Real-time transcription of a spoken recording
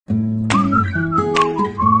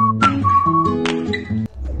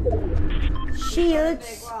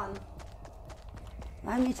shields.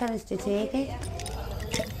 Why don't you tell us to take it?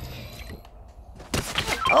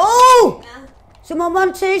 Oh! Someone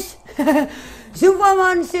wants us. Someone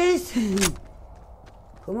wants us.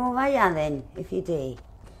 Come over here then, if you do.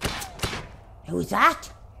 Who's that?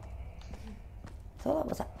 I thought that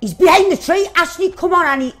was that. He's behind the tree. Ashley, come on,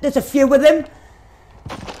 Annie. There's a few of them.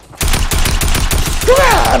 Come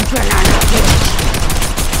on, banana.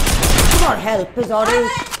 Come on, help us, Ollie.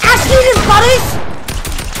 Ashley, there's got us.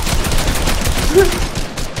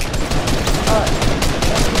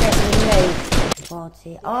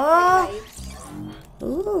 Oh.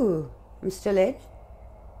 Ooh, I'm still in.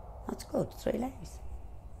 That's good. 3 lives.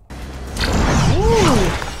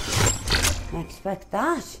 Ooh. I expect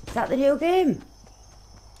that. Is that the new game?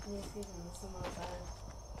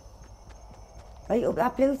 Right up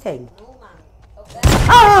that blue thing? No, man. Up there.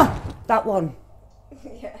 Ah! That one.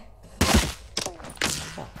 Yeah.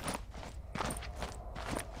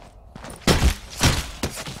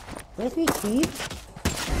 Where's my team?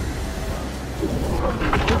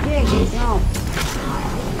 Okay, he's now.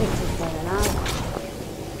 This is going on.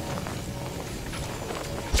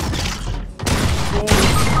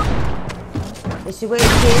 This is the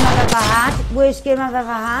worst game I've ever had. Worst game I've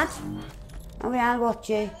ever had. Oh yeah, I'll watch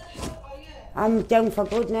you. I'm down for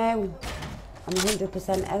good now. I'm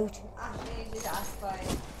 100% out. Ashley, you did ask for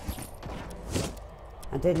it.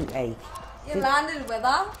 I didn't like. You landed with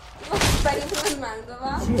her. You were spiraling round with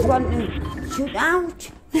her. She was wanting to shoot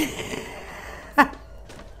out.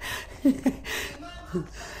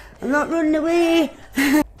 I'm not running away.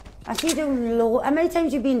 I see doing low. How many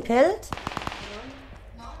times have you been killed?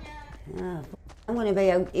 Not yet. Oh, I'm going to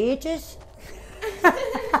be out ages.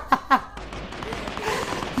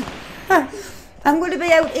 I'm going to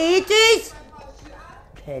be out ages.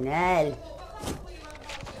 Pennell.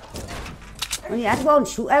 Only had one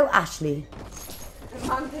shootout, Ashley. The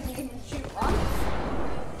man didn't even shoot once.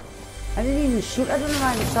 I didn't even shoot. I don't know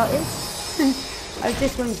why the shot is. I was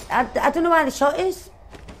just going. I don't know why the shot is.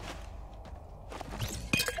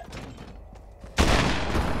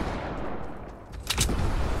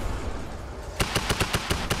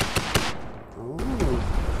 Oh,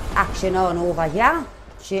 action on over here.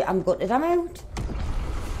 Shit, I'm gutted. I'm out.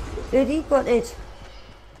 Bloody gutted.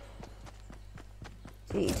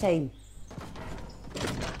 Take your time.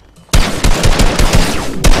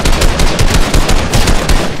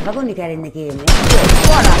 I'm going to get in the game.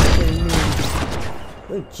 What a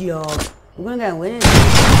good job. We're going to go and win it.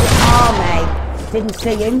 Oh, mate. Didn't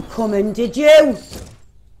see him coming, did you?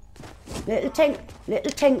 Little tink,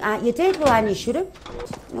 you did when you should have.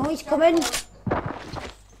 No, he's coming.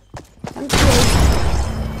 Thank you.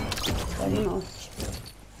 Very much.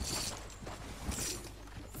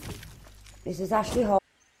 This is Ashley Hall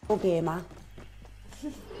gamer.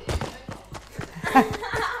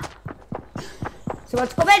 So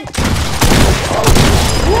what's coming?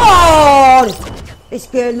 Whoa! This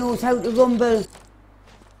girl knows how to rumble.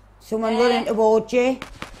 Someone running towards you.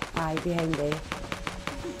 Aye, behind you.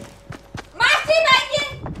 Marty, behind you!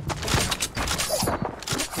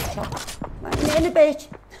 In a bit.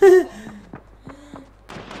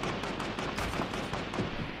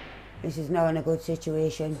 This is not in a good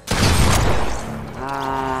situation.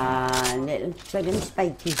 Ah, little friggin'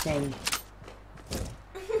 spiky thing.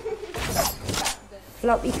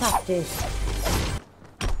 Floppy cactus.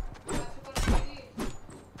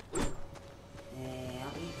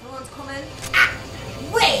 Someone's coming.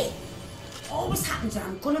 Wait! Always happens and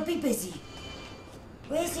I'm gonna be busy.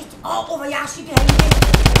 Where's it? Oh, over here, she behind me.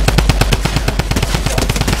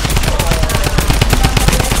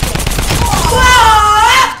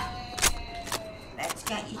 Let's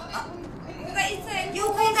get you. You got your thing. You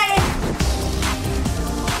can get it.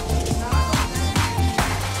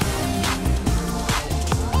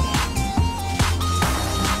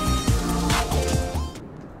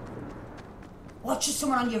 Watch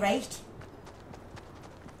someone on your right.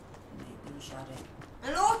 Maybe shadow.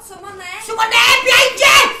 Hello, someone there. Someone there behind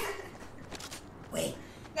you! Wait.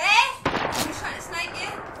 There? He's trying to snipe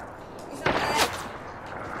you. He's up there.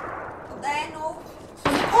 Up there, no.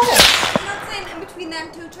 Oh! You're not saying in between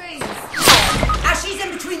them 2 trees. Ashley's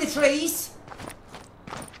in between the trees.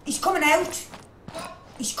 He's coming out.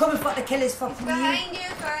 He's coming for the killers for me. Behind you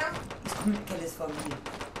as well. He's coming to kill us for me.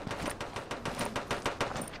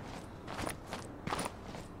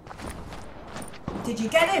 Did you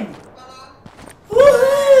get him?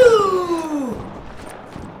 Woohoo!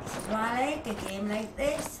 This is why I like a game like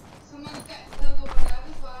this. Someone's getting killed over there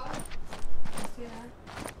as well.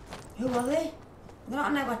 Who are they? They're not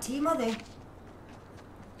on our team, are they?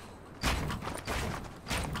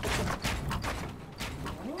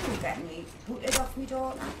 Ooh. get me. Put it off me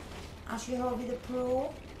daughter. Ashley Harvey the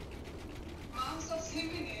pro. Mom, stop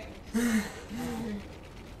swimming it.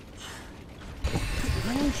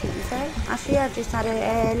 I don't shoot you say. Ashley, I just had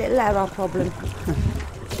a little error problem.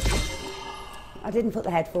 I didn't put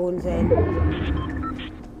the headphones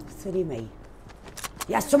in. Silly me.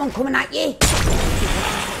 Yeah, someone coming at you.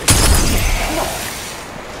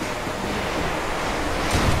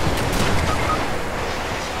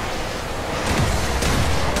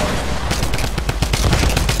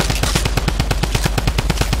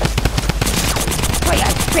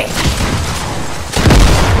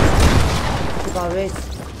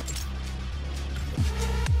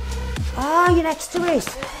 Ah, you're next to it.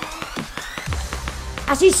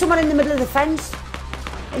 I see someone in the middle of the fence,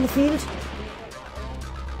 in the field.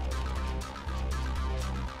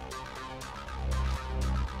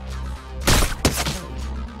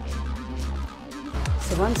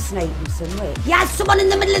 Someone's sniping somewhere. Yeah, someone in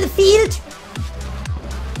the middle of the field.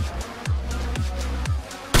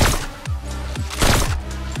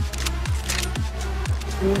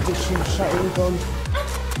 I need to shoot a shotgun gun.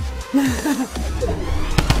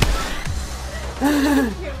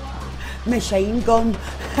 Machine gun.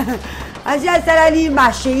 I just said I need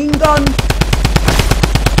machine gun.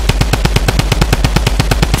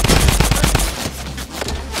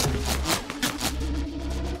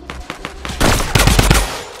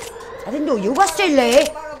 I didn't know you were still there.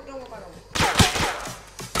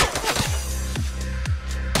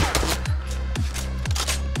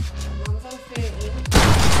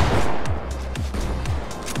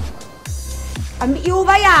 I'll meet you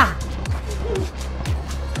over here.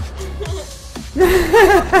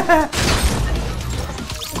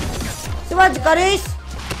 So what's got us?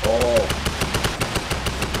 Oh.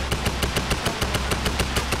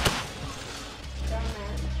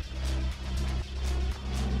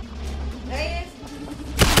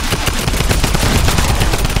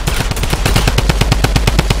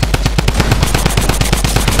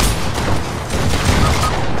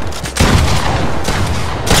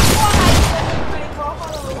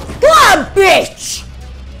 Bitch!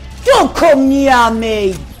 Don't come near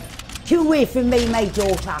me! Get away from me, my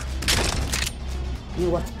daughter. You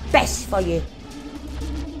know what's best for you.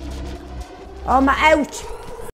 I'm out.